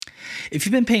If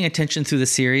you've been paying attention through the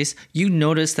series, you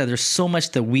notice that there's so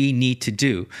much that we need to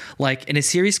do. Like in a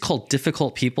series called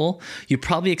Difficult People, you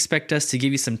probably expect us to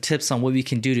give you some tips on what we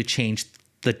can do to change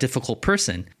the difficult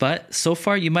person. But so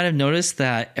far, you might have noticed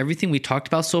that everything we talked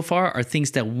about so far are things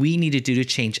that we need to do to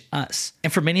change us.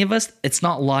 And for many of us, it's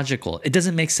not logical. It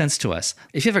doesn't make sense to us.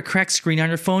 If you have a cracked screen on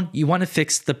your phone, you want to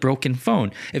fix the broken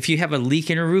phone. If you have a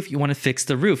leak in your roof, you want to fix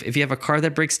the roof. If you have a car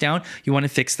that breaks down, you want to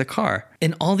fix the car.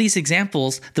 In all these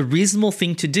examples, the reasonable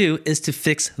thing to do is to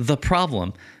fix the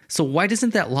problem. So why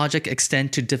doesn't that logic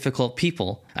extend to difficult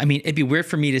people? I mean, it'd be weird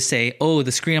for me to say, oh, the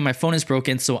screen on my phone is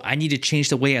broken, so I need to change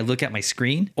the way I look at my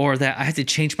screen, or that I have to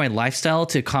change my lifestyle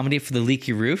to accommodate for the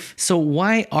leaky roof. So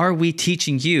why are we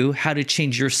teaching you how to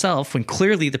change yourself when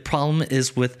clearly the problem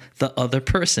is with the other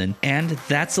person? And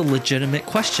that's a legitimate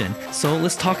question. So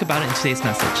let's talk about it in today's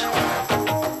message.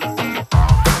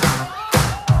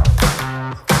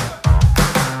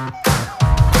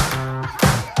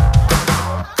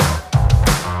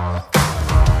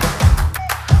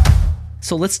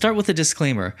 So let's start with a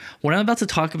disclaimer. What I'm about to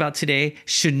talk about today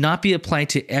should not be applied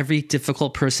to every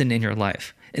difficult person in your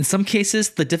life. In some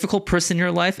cases, the difficult person in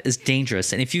your life is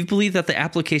dangerous. And if you believe that the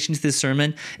application to this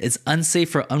sermon is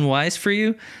unsafe or unwise for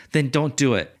you, then don't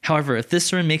do it. However, if this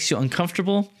sermon makes you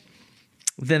uncomfortable,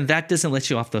 then that doesn't let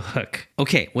you off the hook.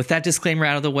 Okay, with that disclaimer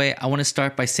out of the way, I want to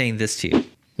start by saying this to you.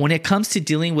 When it comes to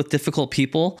dealing with difficult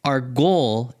people, our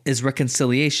goal is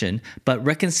reconciliation, but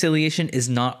reconciliation is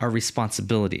not our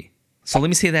responsibility. So let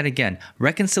me say that again.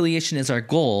 Reconciliation is our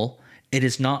goal. It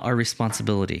is not our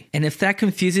responsibility. And if that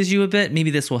confuses you a bit,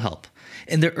 maybe this will help.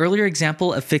 In the earlier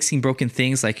example of fixing broken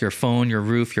things like your phone, your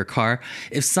roof, your car,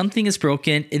 if something is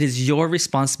broken, it is your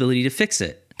responsibility to fix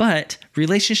it. But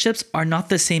relationships are not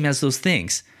the same as those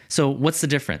things. So what's the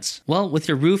difference? Well, with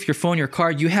your roof, your phone, your car,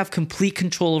 you have complete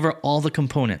control over all the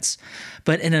components.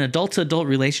 But in an adult-to-adult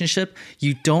relationship,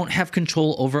 you don't have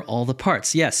control over all the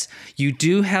parts. Yes, you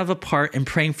do have a part in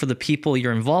praying for the people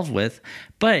you're involved with,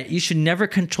 but you should never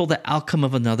control the outcome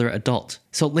of another adult.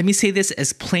 So let me say this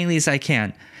as plainly as I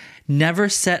can. Never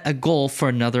set a goal for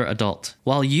another adult.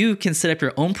 While you can set up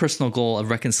your own personal goal of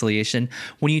reconciliation,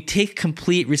 when you take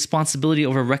complete responsibility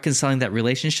over reconciling that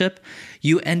relationship,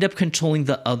 you end up controlling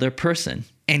the other person.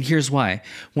 And here's why.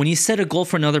 When you set a goal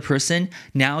for another person,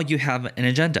 now you have an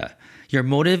agenda. Your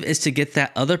motive is to get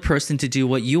that other person to do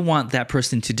what you want that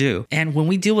person to do. And when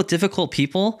we deal with difficult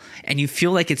people and you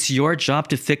feel like it's your job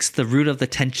to fix the root of the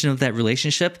tension of that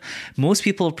relationship, most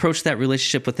people approach that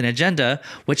relationship with an agenda,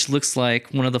 which looks like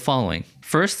one of the following.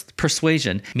 First,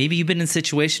 persuasion. Maybe you've been in a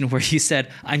situation where you said,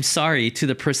 I'm sorry to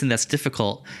the person that's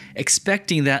difficult,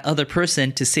 expecting that other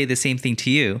person to say the same thing to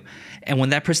you. And when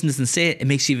that person doesn't say it, it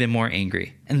makes you even more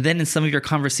angry. And then in some of your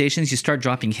conversations, you start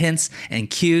dropping hints and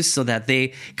cues so that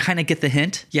they kind of get the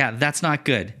hint. Yeah, that's not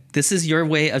good. This is your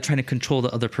way of trying to control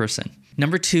the other person.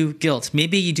 Number 2, guilt.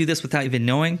 Maybe you do this without even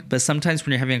knowing, but sometimes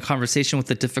when you're having a conversation with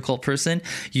a difficult person,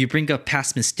 you bring up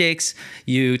past mistakes,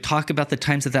 you talk about the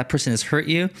times that that person has hurt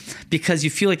you because you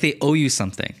feel like they owe you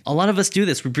something. A lot of us do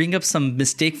this. We bring up some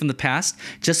mistake from the past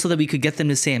just so that we could get them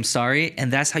to say, I'm sorry,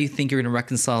 and that's how you think you're going to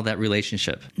reconcile that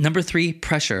relationship. Number 3,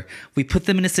 pressure. We put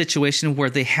them in a situation where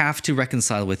they have to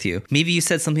reconcile with you. Maybe you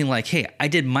said something like, hey, I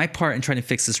did my part in trying to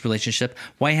fix this relationship.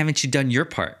 Why haven't you done your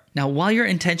part? Now, while your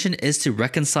intention is to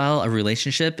reconcile a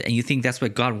relationship and you think that's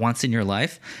what God wants in your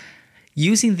life,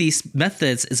 using these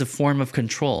methods is a form of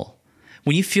control.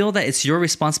 When you feel that it's your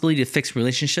responsibility to fix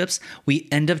relationships, we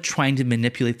end up trying to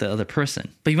manipulate the other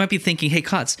person. But you might be thinking, hey,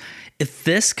 Kotz, if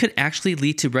this could actually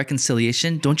lead to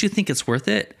reconciliation, don't you think it's worth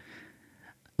it?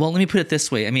 Well, let me put it this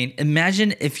way.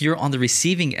 Imagine if you're on the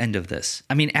receiving end of this.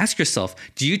 Ask yourself,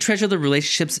 do you treasure the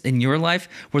relationships in your life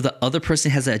where the other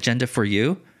person has an agenda for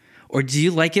you? Or do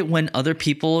you like it when other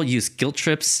people use guilt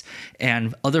trips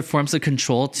and other forms of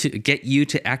control to get you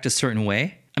to act a certain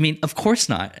way? Of course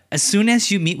not. As soon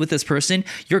as you meet with this person,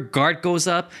 your guard goes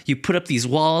up, you put up these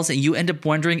walls, and you end up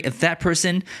wondering if that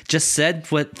person just said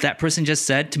what that person just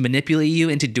said to manipulate you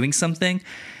into doing something.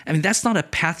 That's not a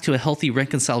path to a healthy,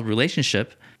 reconciled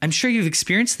relationship. I'm sure you've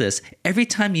experienced this. Every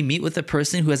time you meet with a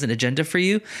person who has an agenda for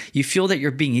you, you feel that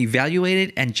you're being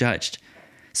evaluated and judged.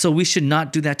 So we should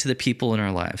not do that to the people in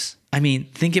our lives.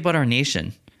 Think about our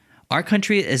nation. Our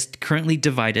country is currently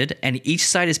divided, and each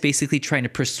side is basically trying to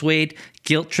persuade,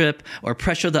 guilt trip, or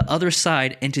pressure the other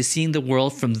side into seeing the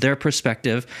world from their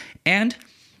perspective. And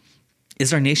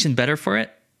is our nation better for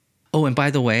it? Oh, and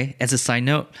by the way, as a side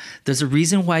note, there's a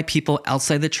reason why people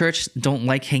outside the church don't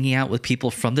like hanging out with people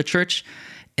from the church,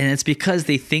 and it's because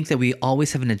they think that we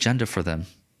always have an agenda for them.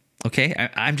 Okay?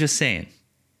 I'm just saying.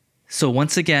 So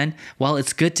once again, while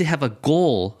it's good to have a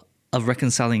goal of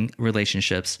reconciling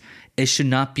relationships, it should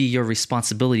not be your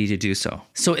responsibility to do so.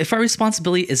 So if our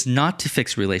responsibility is not to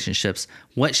fix relationships,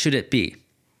 what should it be?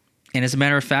 And as a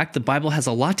matter of fact, the Bible has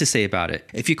a lot to say about it.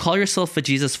 If you call yourself a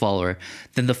Jesus follower,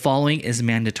 then the following is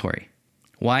mandatory.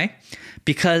 Why?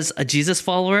 Because a Jesus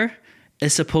follower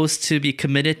is supposed to be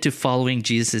committed to following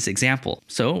Jesus' example.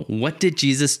 So what did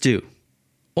Jesus do?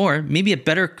 Or maybe a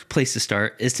better place to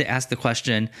start is to ask the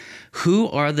question, who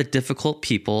are the difficult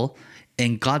people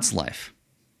in God's life?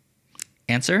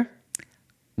 Answer,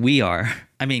 we are.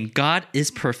 I mean, God is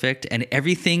perfect and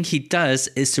everything he does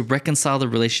is to reconcile the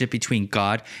relationship between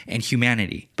God and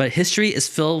humanity. But history is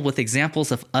filled with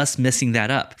examples of us messing that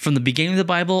up. From the beginning of the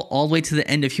Bible all the way to the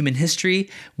end of human history,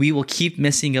 we will keep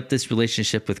messing up this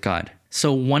relationship with God.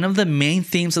 So one of the main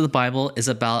themes of the Bible is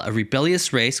about a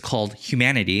rebellious race called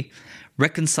humanity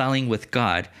reconciling with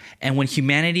God. And when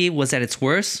humanity was at its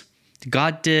worst,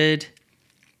 God did,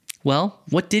 well,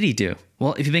 what did he do?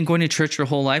 Well, if you've been going to church your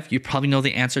whole life, you probably know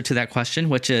the answer to that question,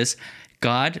 which is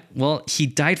God, well, he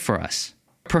died for us.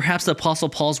 Perhaps the Apostle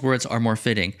Paul's words are more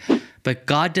fitting, but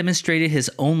God demonstrated his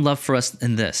own love for us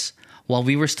in this. While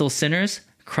we were still sinners,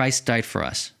 Christ died for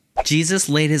us. Jesus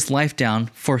laid his life down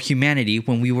for humanity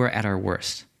when we were at our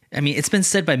worst. I mean, it's been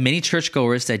said by many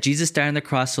churchgoers that Jesus died on the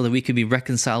cross so that we could be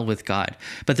reconciled with God.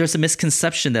 But there's a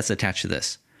misconception that's attached to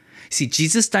this. See,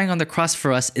 Jesus dying on the cross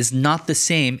for us is not the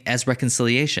same as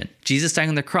reconciliation. Jesus dying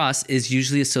on the cross is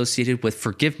usually associated with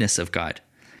forgiveness of God.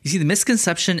 You see, the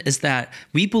misconception is that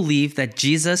we believe that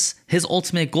Jesus, his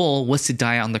ultimate goal was to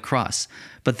die on the cross,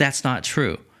 but that's not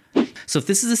true. So if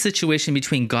this is a situation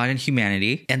between God and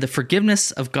humanity, and the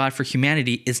forgiveness of God for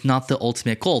humanity is not the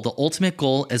ultimate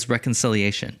goal is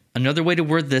reconciliation. Another way to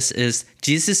word this is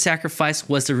Jesus' sacrifice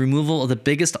was the removal of the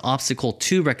biggest obstacle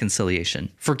to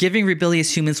reconciliation. Forgiving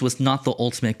rebellious humans was not the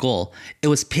ultimate goal. It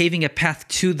was paving a path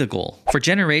to the goal. For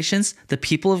generations, the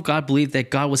people of God believed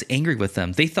that God was angry with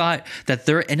them. They thought that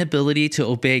their inability to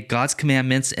obey God's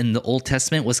commandments in the Old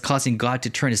Testament was causing God to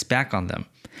turn his back on them.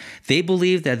 They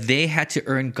believed that they had to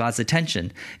earn God's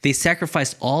attention. They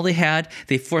sacrificed all they had.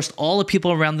 They forced all the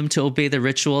people around them to obey the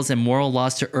rituals and moral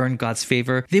laws to earn God's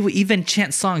favor. They would even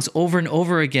chant songs over and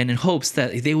over again in hopes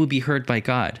that they would be heard by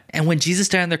God. And when Jesus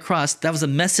died on the cross, that was a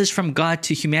message from God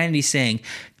to humanity saying,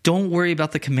 don't worry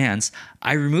about the commands.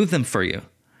 I removed them for you.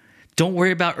 Don't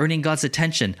worry about earning God's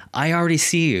attention. I already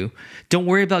see you. Don't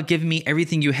worry about giving me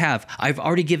everything you have. I've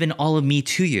already given all of me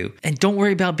to you. And don't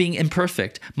worry about being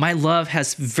imperfect. My love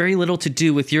has very little to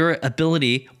do with your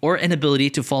ability or inability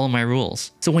to follow my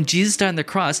rules. So when Jesus died on the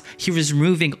cross, he was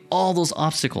removing all those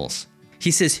obstacles. He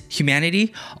says,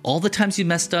 humanity, all the times you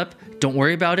messed up, don't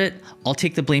worry about it. I'll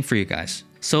take the blame for you guys.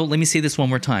 So let me say this one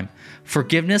more time.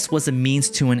 Forgiveness was a means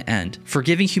to an end.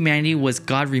 Forgiving humanity was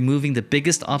God removing the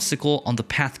biggest obstacle on the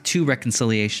path to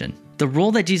reconciliation. The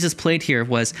role that Jesus played here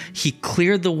was he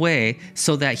cleared the way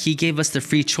so that he gave us the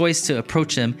free choice to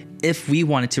approach him if we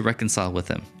wanted to reconcile with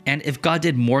him. And if God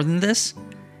did more than this,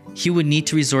 he would need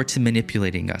to resort to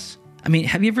manipulating us. I mean,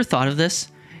 have you ever thought of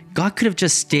this? God could have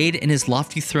just stayed in his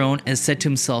lofty throne and said to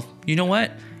himself, you know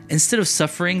what? Instead of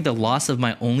suffering the loss of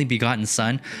my only begotten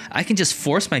son, I can just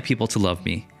force my people to love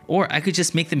me. Or I could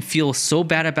just make them feel so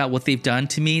bad about what they've done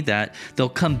to me that they'll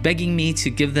come begging me to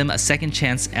give them a second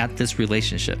chance at this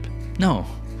relationship. No.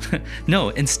 No,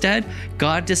 instead,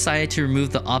 God decided to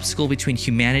remove the obstacle between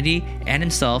humanity and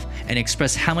himself and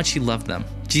express how much he loved them.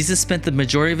 Jesus spent the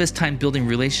majority of his time building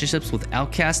relationships with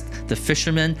outcasts, the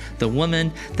fisherman, the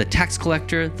woman, the tax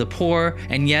collector, the poor,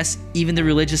 and yes, even the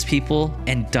religious people,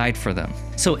 and died for them.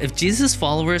 So if Jesus'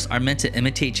 followers are meant to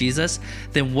imitate Jesus,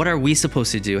 then what are we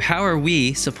supposed to do? How are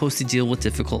we supposed to deal with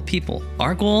difficult people?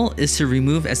 Our goal is to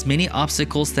remove as many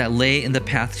obstacles that lay in the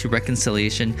path to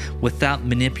reconciliation without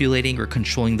manipulating or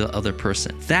controlling the other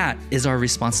person. That is our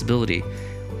responsibility,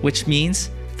 which means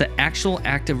the actual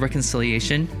act of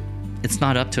reconciliation, it's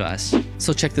not up to us.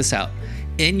 So check this out.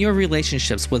 In your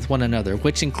relationships with one another,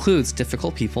 which includes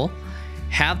difficult people,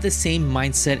 have the same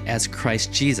mindset as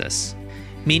Christ Jesus.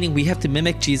 Meaning we have to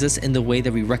mimic Jesus in the way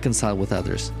that we reconcile with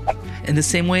others. In the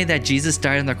same way that Jesus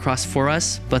died on the cross for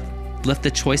us, but left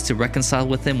the choice to reconcile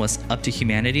with him was up to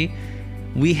humanity,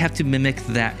 we have to mimic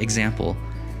that example.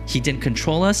 He didn't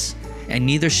control us, and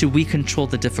neither should we control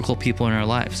the difficult people in our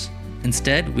lives.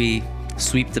 Instead, we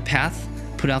sweep the path,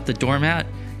 put out the doormat,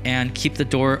 and keep the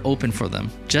door open for them,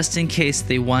 just in case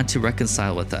they want to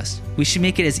reconcile with us. We should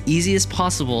make it as easy as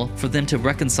possible for them to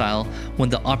reconcile when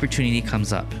the opportunity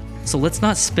comes up. So let's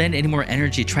not spend any more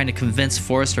energy trying to convince,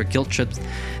 force, or guilt trip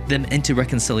them into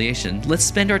reconciliation. Let's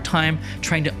spend our time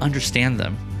trying to understand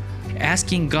them.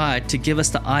 asking God to give us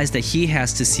the eyes that He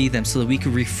has to see them so that we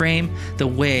can reframe the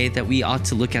way that we ought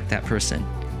to look at that person.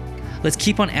 Let's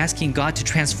keep on asking God to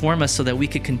transform us so that we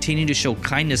could continue to show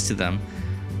kindness to them,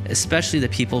 especially the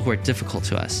people who are difficult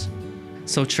to us.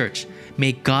 So church,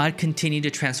 may God continue to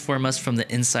transform us from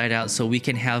the inside out so we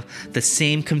can have the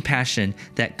same compassion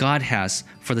that God has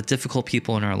for the difficult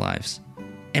people in our lives.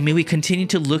 And may we continue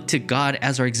to look to God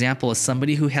as our example, as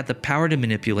somebody who had the power to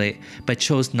manipulate but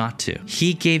chose not to.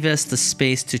 He gave us the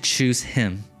space to choose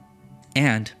Him.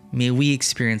 And may we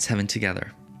experience heaven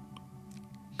together.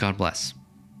 God bless.